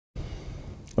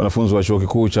Wanafunzi wa chuo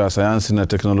kikuu cha sayansi na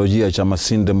teknolojia cha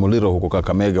Masinde Muliro huko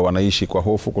Kakamega wanaishi kwa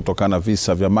hofu kutokana na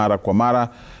visa vya mara kwa mara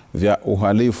vya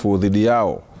uhalifu dhidi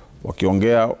yao.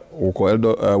 Wakiongea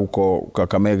huko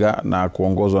Kakamega na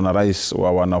kuongozwa na rais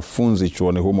wa wanafunzi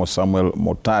chuoni humo Samuel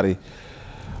Motari,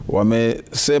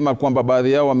 wamesema kwamba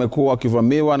baadhi yao wamekuwa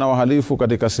wakivamiwa na wahalifu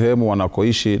katika sehemu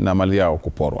wanakoishi na mali yao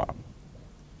kuporwa.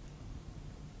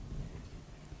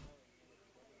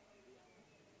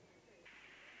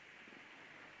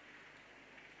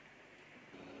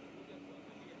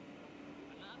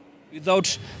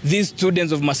 Without these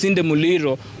students of Masinde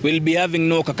Muliro, we'll be having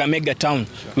no Kakamega town.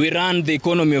 We run the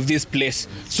economy of this place.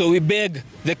 So we beg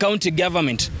the county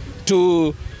government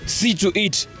to see to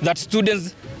it that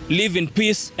students live in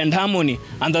peace and harmony,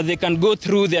 and that they can go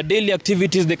through their daily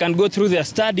activities, they can go through their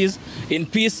studies in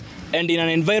peace and in an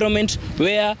environment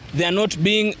where they are not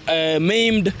being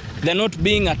maimed, they are not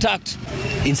being attacked.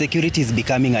 Insecurity is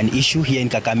becoming an issue here in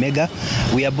Kakamega.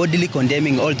 We are boldly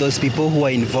condemning all those people who are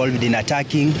involved in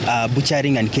attacking,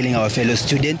 butchering and killing our fellow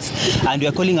students. And we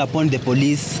are calling upon the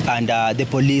police and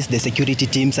the security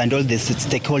teams and all the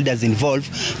stakeholders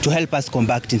involved to help us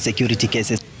combat insecurity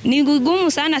cases. Ni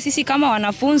gumu sana sisi kama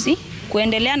wanafunzi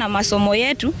kuendelea na masomo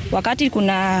yetu wakati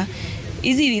kuna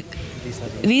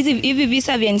hivi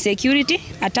visa vya insecurity,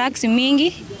 attacks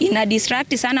mingi, ina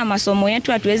distract sana masomo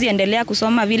yetu, hatuwezi endelea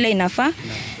kusoma vile inafaa.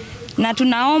 Na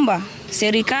tunaomba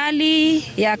serikali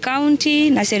ya county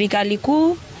na serikali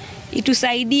kuu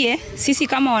itusaidie sisi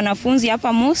kama wanafunzi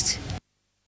hapa most